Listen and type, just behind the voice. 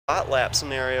hot lap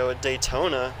scenario at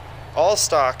Daytona, all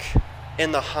stock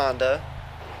in the Honda,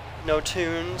 no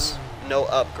tunes, no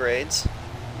upgrades.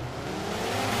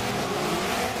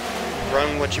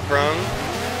 Brung what you brung.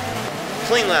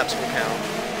 Clean laps will count.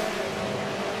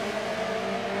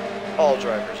 All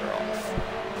drivers are off.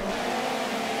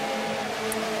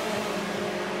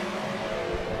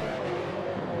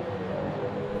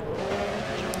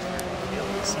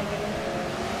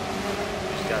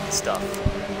 Who's got the stuff?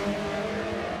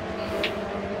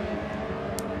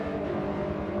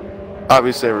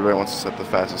 Obviously, everybody wants to set the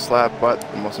fastest lap, but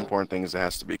the most important thing is it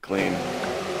has to be clean.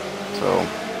 So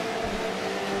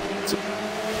it's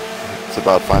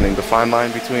about finding the fine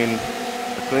line between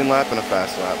a clean lap and a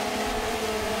fast lap.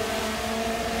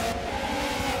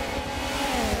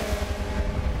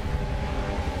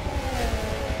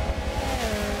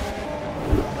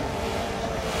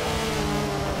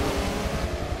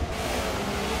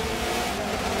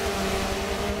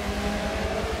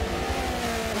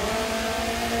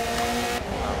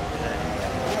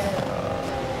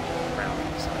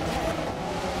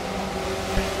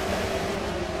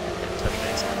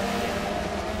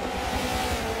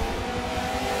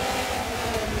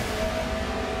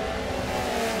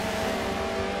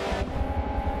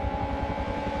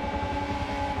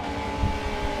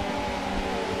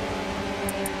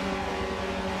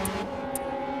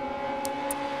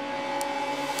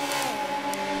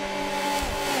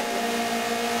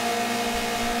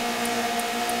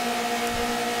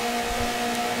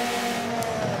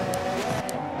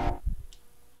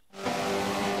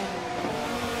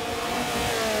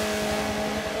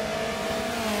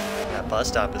 Bus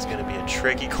stop is going to be a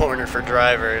tricky corner for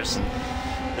drivers.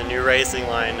 The new racing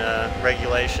line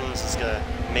regulations has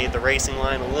made the racing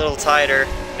line a little tighter,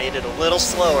 made it a little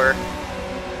slower.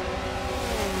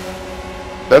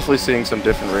 Definitely seeing some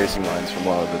different racing lines from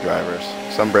a lot of the drivers.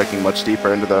 Some breaking much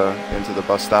deeper into the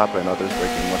bus stop, and others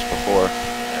breaking much before.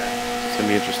 It's gonna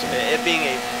be interesting. It being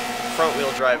a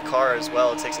front-wheel drive car as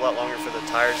well, it takes a lot longer for the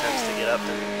tire temps to get up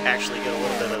and actually get a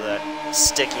little bit of that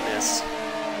stickiness.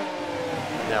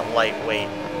 That lightweight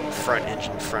front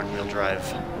engine, front wheel drive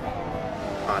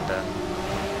Honda.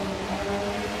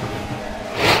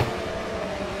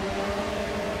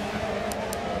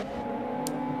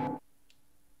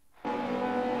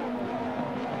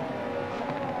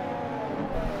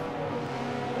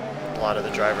 A lot of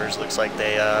the drivers looks like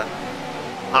they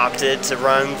opted to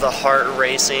run the Hart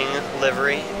Racing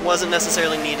livery. Wasn't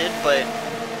necessarily needed, but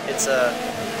it's a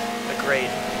great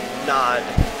nod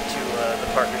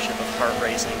the partnership of Hart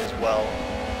Racing as well.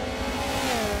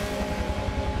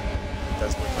 It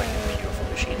does look like a beautiful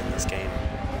machine in this game.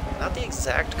 Not the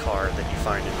exact car that you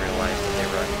find in real life that they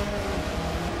run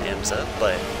in IMSA,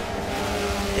 but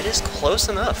it is close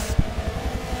enough.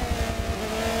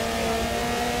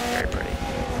 Very pretty.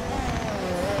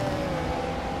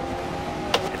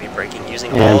 Heavy braking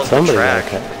using all of the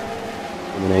track.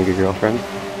 I'm an angry girlfriend.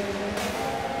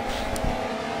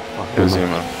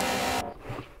 Zuma.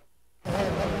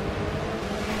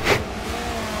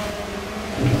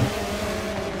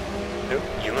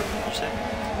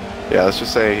 Yeah, let's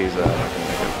just say he's not gonna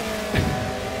make it.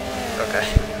 Okay.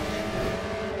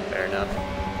 Fair enough.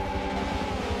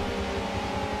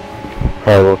 I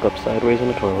woke up sideways in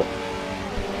the toilet.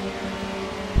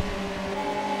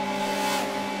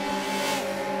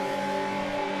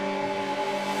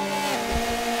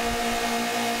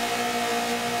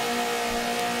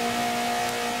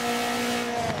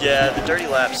 Yeah, the dirty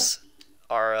laps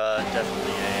are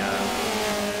definitely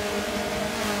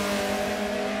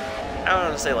I don't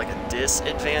want to say like a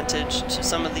disadvantage to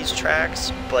some of these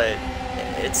tracks, but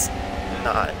it's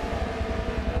not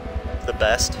the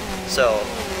best. So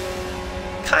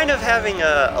kind of having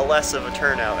a less of a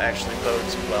turnout actually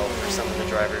bodes well for some of the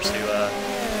drivers who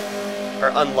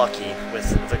are unlucky with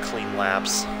the clean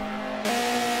laps.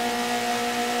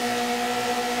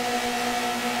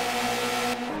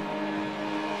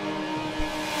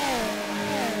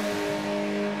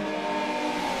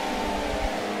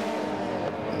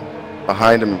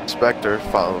 Behind him, Spectre,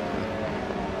 followed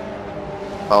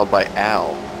by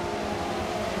Al.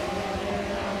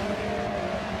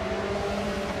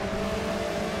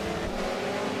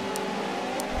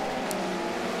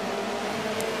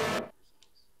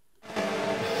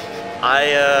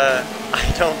 I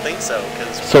don't think so,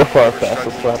 because so far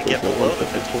we're struggling to get below the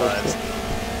 55s.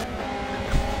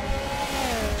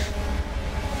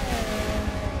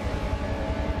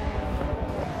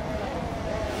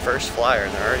 First flyer,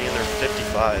 and they're already in their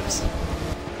 55s.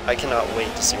 I cannot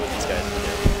wait to see what these guys do.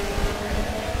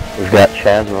 We've got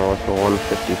Chasmo with the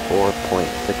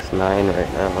 154.69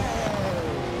 right now.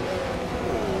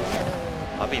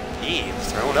 He Anabi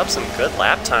throwing up some good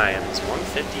lap times.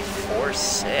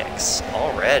 154.6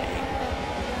 already.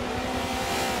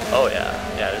 Oh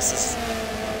yeah, yeah, this is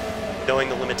knowing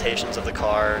the limitations of the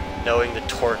car, knowing the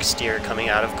torque steer coming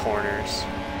out of corners,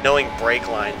 knowing brake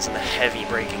lines in the heavy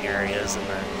braking areas in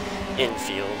the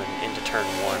infield and into turn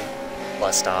 1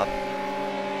 bus stop.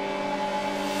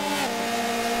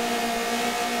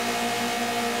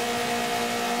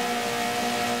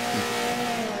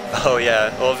 Oh yeah,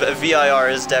 well VIR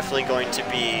is definitely going to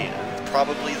be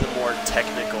probably the more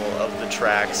technical of the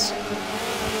tracks,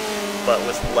 but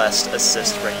with less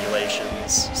assist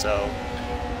regulations, so.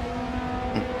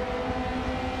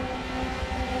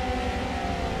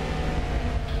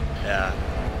 Yeah.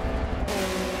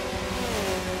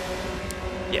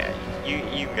 Yeah,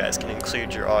 you guys can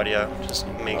include your audio, just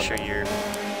make sure you're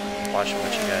watching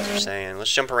what you guys are saying.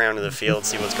 Let's jump around to the field,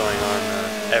 see what's going on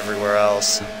everywhere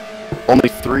else. Only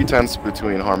 3/10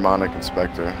 between Harmonic and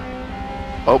Spectre.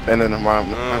 Oh, and then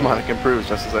Harmonic improves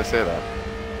just as I say that.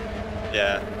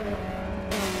 Yeah.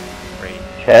 Great.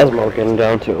 Chasmo getting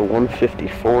down to a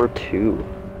 154.2.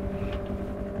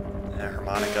 Yeah,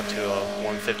 Harmonic up to a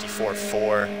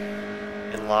 154.4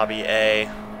 in Lobby A.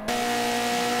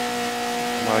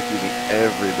 Harmonic using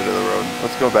every bit of the road.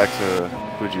 Let's go back to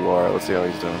Fujiwara. Let's see how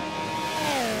he's doing.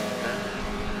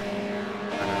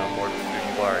 I don't know more than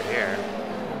Fujiwara here.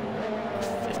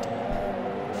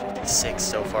 56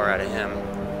 so far out of him.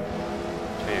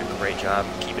 Doing a great job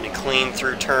keeping it clean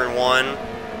through turn 1.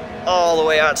 All the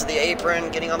way out to the apron,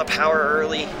 getting on the power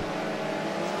early.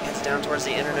 Heads down towards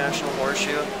the International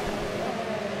Horseshoe.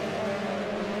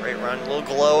 Great run. A little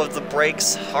glow of the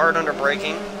brakes. Hard under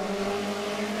braking.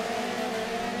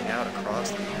 Out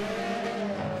across the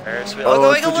Ferris wheel. Oh,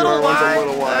 going a little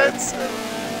wide. That's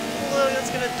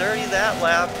going to dirty that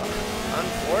lap.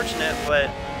 Unfortunate, but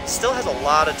still has a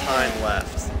lot of time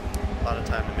left. A lot of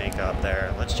time to make up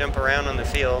there. Let's jump around on the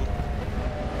field.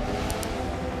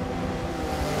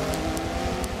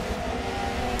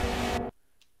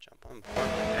 Jump on board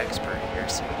the expert here,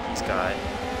 see what he's got.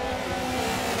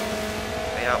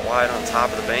 Way out wide on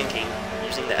top of the banking,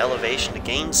 using the elevation to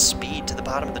gain speed to the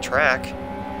bottom of the track.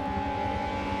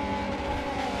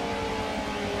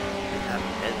 That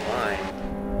midline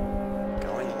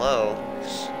going low.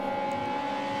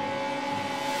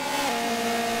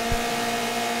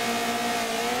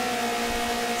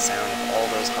 Sound of all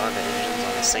those Honda engines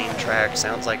on the same track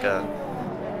sounds like a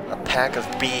pack of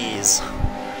bees.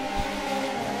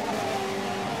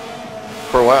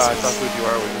 For a while, I thought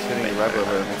Fujiwara was just hitting the rev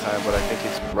limit every time, but I think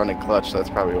he's running clutch, so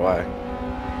that's probably why.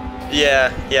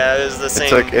 Yeah, it was the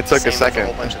same. It took a second.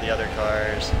 With a whole bunch of the other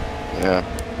cars. Yeah.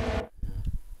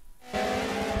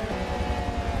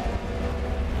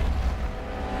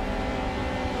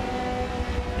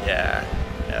 Yeah,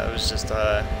 it was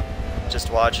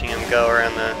just watching him go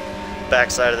around the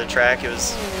backside of the track. It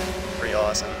was pretty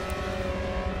awesome.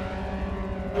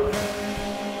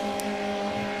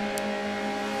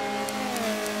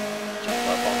 Jump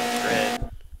up on the grid.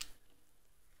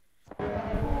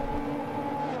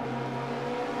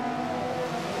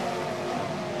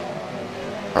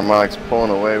 Harmonic's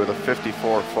pulling away with a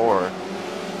 54.4.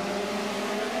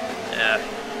 Yeah.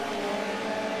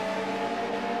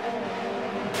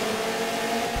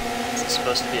 It's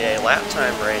supposed to be a lap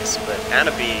time race, but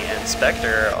Anabi and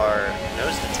Spectre are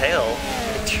nose to tail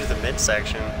through the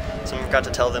midsection. Someone forgot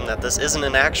to tell them that this isn't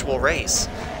an actual race.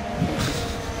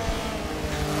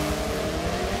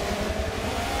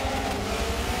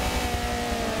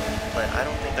 But I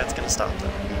don't think that's going to stop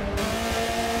them.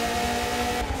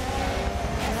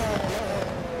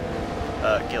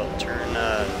 Gil, turn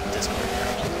Discord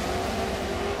around.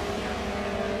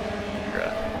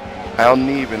 Al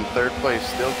Neeb in 3rd place,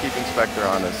 still keeping Spectre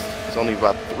honest. He's only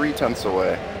about 3/10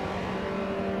 away.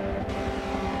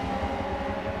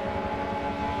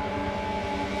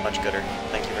 Much gooder.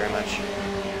 Thank you very much.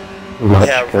 Much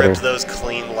Yeah, gooder. ripped those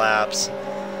clean laps.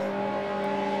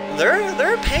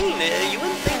 They're a pain. You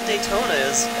wouldn't think Daytona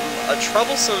is a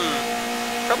troublesome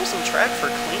track for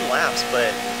clean laps,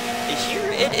 but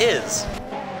here it is.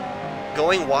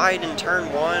 Going wide in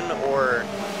turn 1 or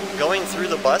going through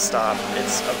the bus stop,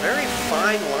 it's a very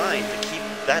fine line to keep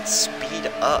that speed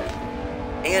up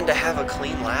and to have a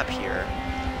clean lap here.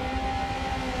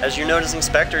 As you're noticing,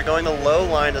 Spectre going the low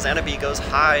line as Anabi goes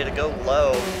high to go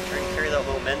low, trying to carry that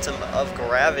momentum of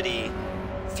gravity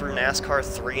through NASCAR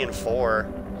 3 and 4.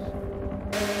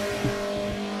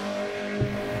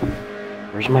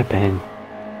 Where's my bang?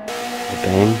 My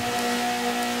bang?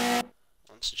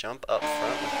 Let's jump up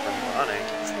front with Harmonic.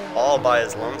 He's all by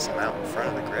his lonesome out in front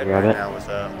of the grid right now with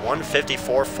a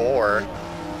 154.4.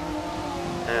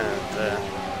 And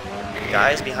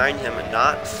guys behind him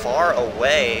not far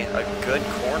away. A good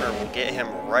corner will get him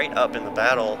right up in the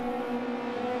battle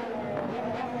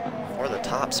for the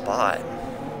top spot.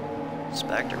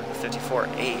 Spectre with a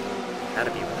 54.8.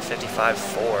 Hanabi with a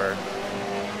 55.4.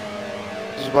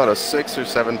 There's about a 6 or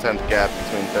 7/10 gap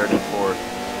between third and fourth.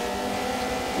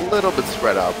 A little bit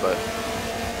spread out, but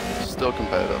still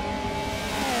competitive.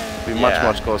 Be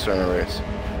much closer in a race.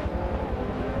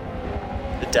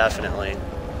 Definitely.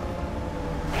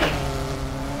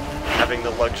 Having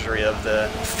the luxury of the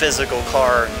physical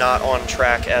car not on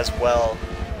track as well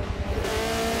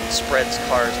spreads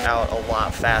cars out a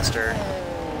lot faster.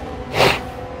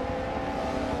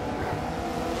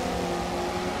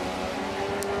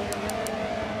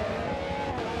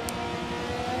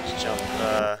 Just jump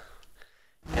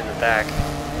in the back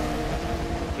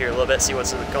here a little bit, see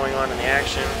what's going on in the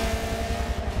action.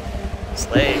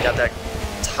 Slade got that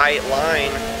tight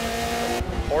line,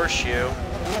 horseshoe.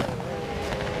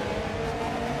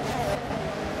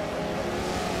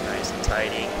 Nice and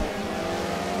tidy.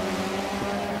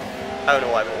 I don't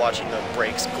know why, but watching the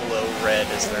brakes glow red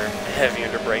as they're heavy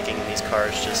under braking in these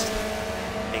cars just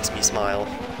makes me smile.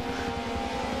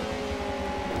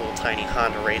 A little tiny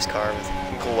Honda race car with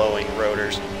glowing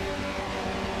rotors.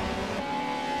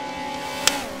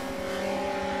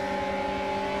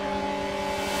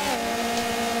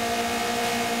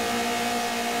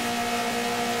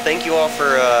 Thank you all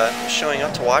for showing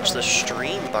up to watch the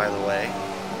stream, by the way.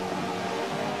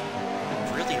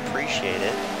 Really appreciate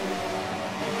it.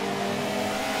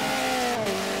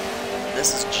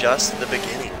 This is just the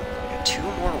beginning. 2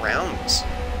 more rounds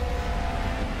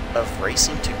of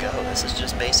racing to go. This is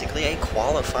just basically a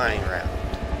qualifying round.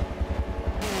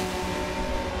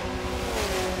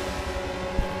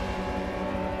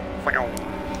 Wow.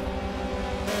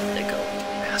 They go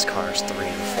NASCAR's 3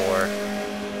 and 4.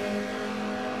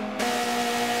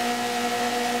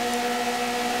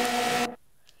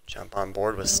 Jump on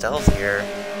board with stealth here.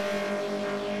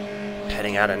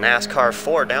 Heading out of NASCAR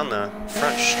 4 down the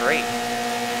front straight.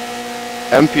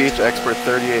 MPH Expert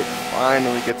 38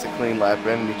 finally gets a clean lap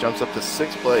in, and he jumps up to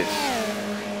 6th place.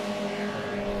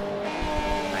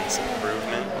 Nice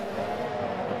improvement.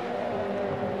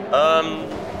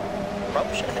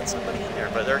 Probably should have had somebody in there,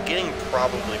 but they're getting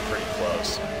probably pretty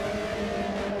close.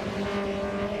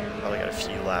 Probably got a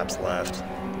few laps left.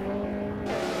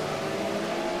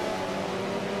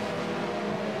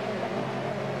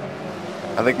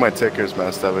 I think my ticker's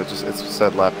messed up. It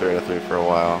said lap 33 for a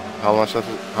while. How much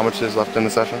is left in the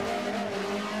session?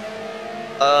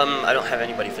 I don't have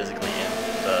anybody physically in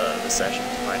the session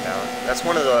to find out. That's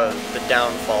one of the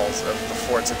downfalls of the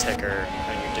Forza ticker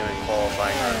when you're doing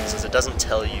qualifying runs, is it doesn't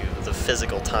tell you the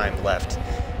physical time left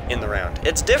in the round.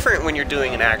 It's different when you're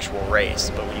doing an actual race,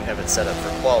 but when you have it set up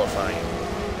for qualifying,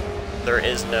 there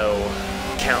is no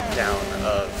countdown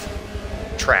of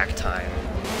track time.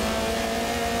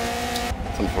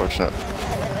 It's unfortunate.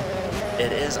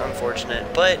 It is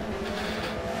unfortunate, but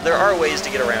there are ways to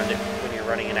get around it when you're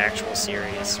running an actual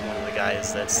series. One of the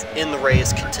guys that's in the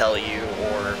race can tell you,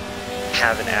 or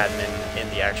have an admin in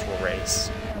the actual race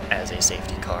as a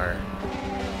safety car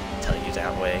tell you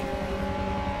that way.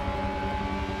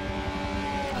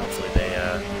 Hopefully they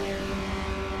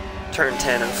Turn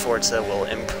 10 and Forza will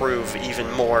improve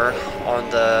even more on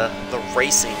the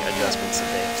racing adjustments that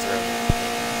they've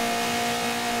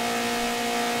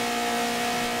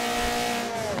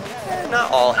thrown. Not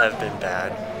all have been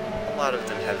bad. A lot of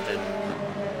them have been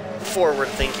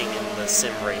forward-thinking in the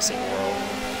sim racing world.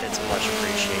 It's much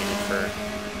appreciated for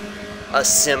us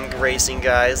sim racing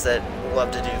guys that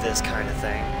love to do this kind of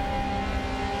thing.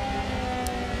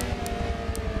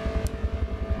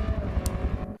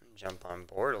 Jump on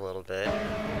board a little bit.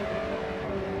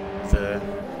 The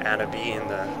Anabi in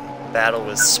the battle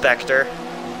with Spectre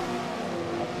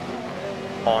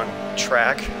on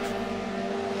track.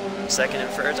 Second and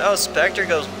first. Oh, Spectre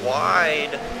goes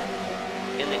wide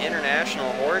in the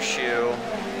International Horseshoe.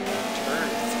 Turn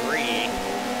 3.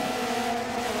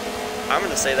 I'm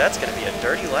going to say that's going to be a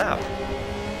dirty lap.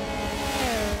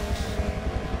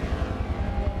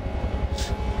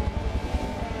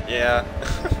 Yeah.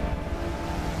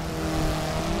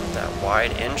 That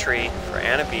wide entry for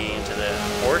Anabi into the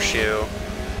Horseshoe.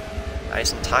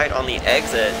 Nice and tight on the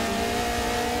exit.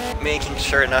 Making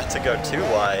sure not to go too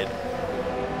wide.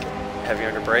 Heavy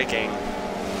under braking.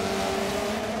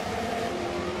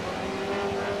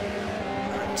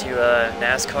 To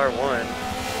NASCAR 1.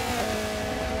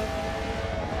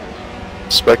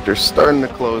 Spectre's starting to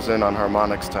close in on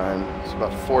Harmonix's time. It's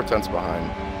about 4 tenths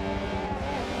behind.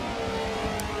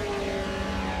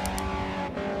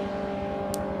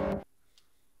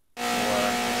 We'll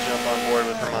jump on board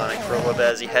with Harmonic for a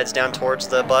he heads down towards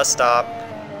the bus stop.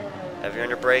 Heavy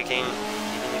under braking,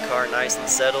 keeping the car nice and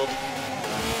settled.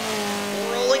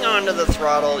 Rolling onto the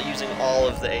throttle, using all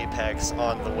of the apex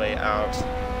on the way out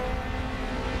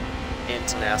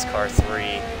into NASCAR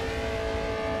 3.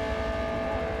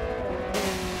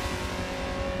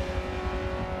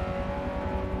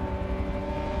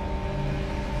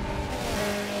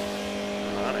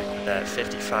 At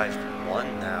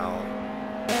 55.1 now.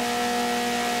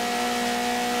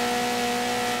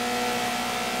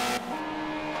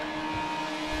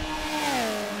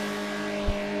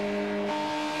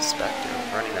 Spectre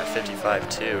running that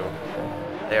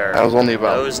 55.2. There. That was only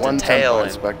about nose to 1/10 tail by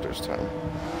and Spectre's time.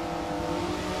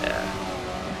 yeah.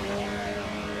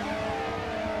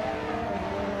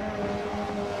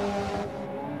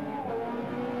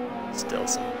 Still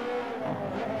some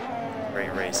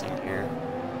great racing here.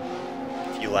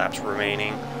 A few laps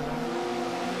remaining.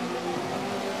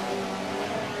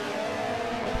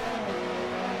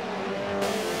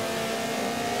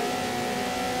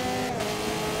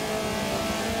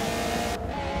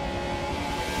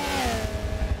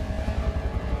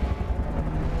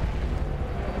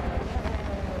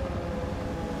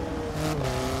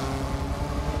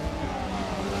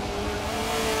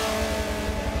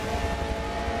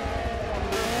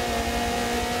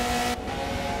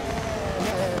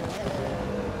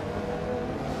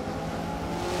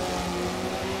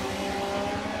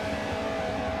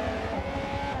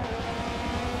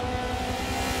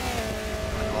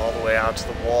 Way out to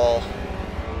the wall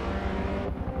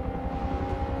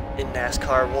in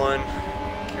NASCAR 1,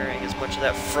 carrying as much of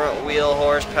that front wheel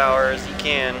horsepower as you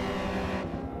can.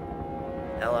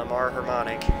 LMR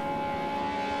harmonic.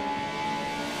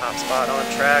 Top spot on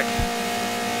track,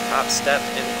 top step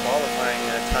in qualifying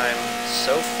time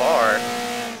so far.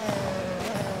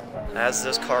 As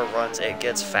this car runs, it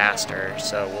gets faster,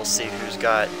 so we'll see who's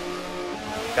got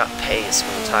pace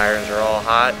when the tires are all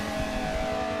hot.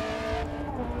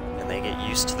 They get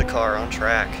used to the car on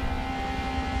track.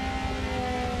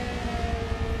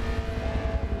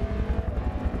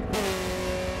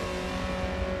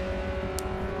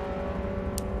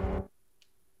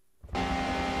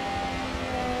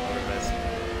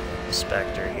 With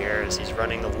Spectre here as he's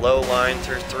running the low line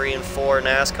through 3 and 4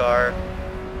 NASCAR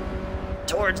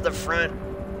towards the front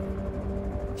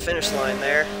finish line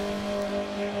there.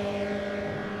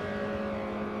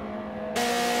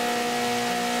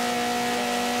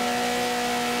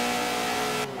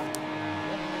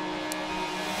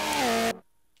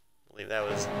 That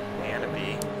was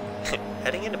Anaby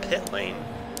heading into pit lane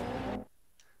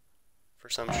for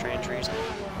some strange reason.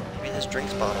 Maybe his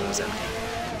drinks bottle was empty.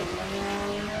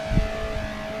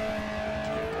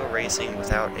 Can't go racing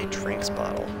without a drinks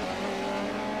bottle.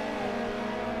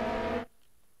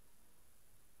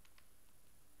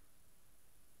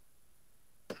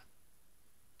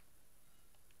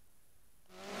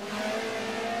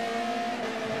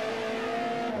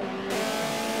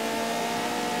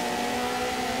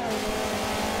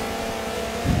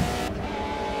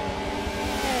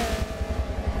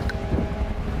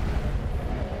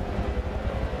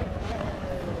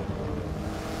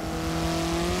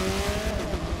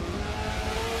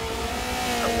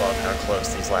 How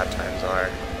close these lap times are.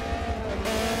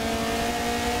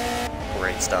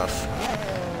 Great stuff.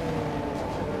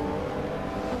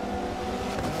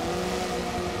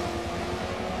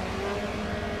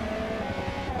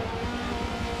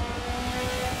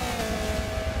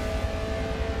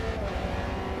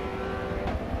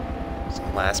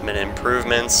 Some last minute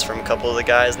improvements from a couple of the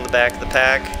guys in the back of the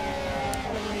pack.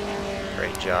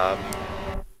 Great job.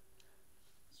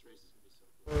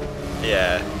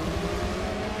 Yeah.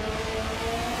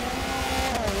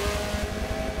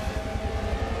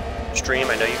 Stream,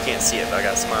 I know you can't see it, but I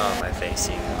got a smile on my face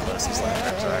seeing how close these lap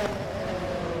times are.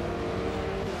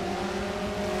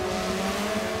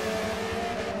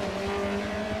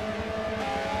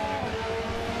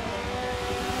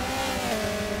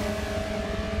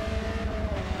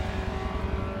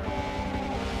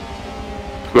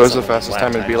 Who has the fastest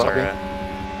time in B-Lobby?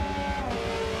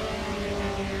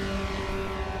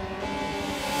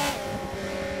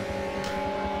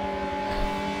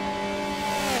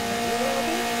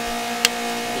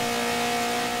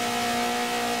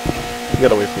 You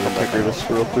gotta wait for the ticker to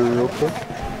scroll through real quick.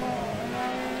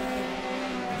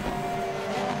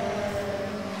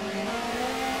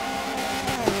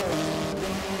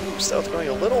 Stealth going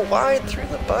a little wide through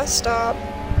the bus stop.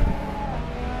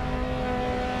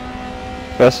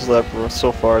 Fastest lap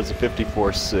so far is a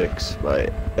 54.6 by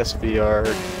SVR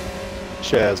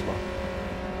Chasma.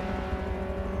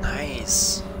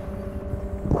 Nice.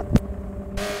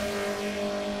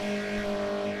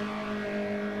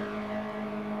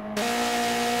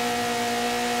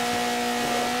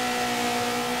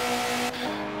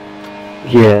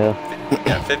 Yeah.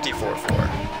 Yeah, 54-4.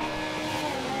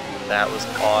 That was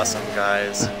awesome,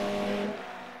 guys.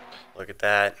 Look at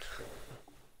that.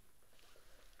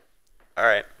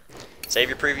 Alright. Save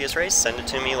your previous race, send it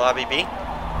to me, Lobby B.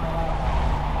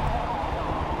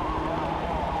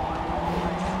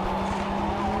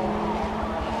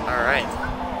 Alright.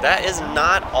 That is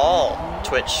not all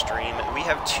Twitch stream. We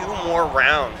have 2 more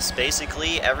rounds.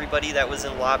 Basically, everybody that was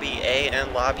in Lobby A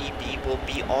and Lobby B will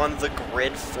be on the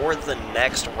grid for the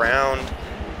next round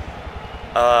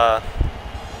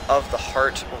of the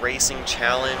Hart Racing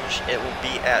Challenge. It will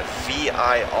be at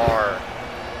VIR.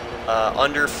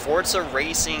 Under Forza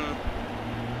Racing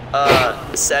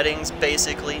settings,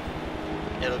 basically.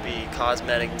 It'll be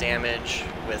cosmetic damage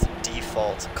with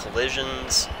default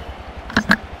collisions.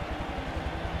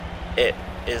 It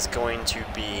is going to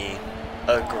be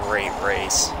a great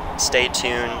race. Stay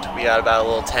tuned. We got about a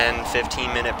little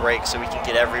 10-15 minute break so we can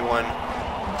get everyone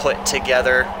put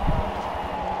together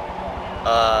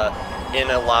in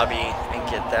a lobby and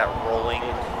get that rolling.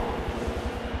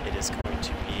 It is going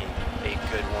to be a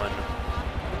good one.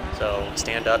 So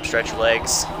stand up, stretch your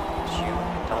legs. You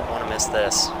don't want to miss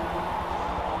this.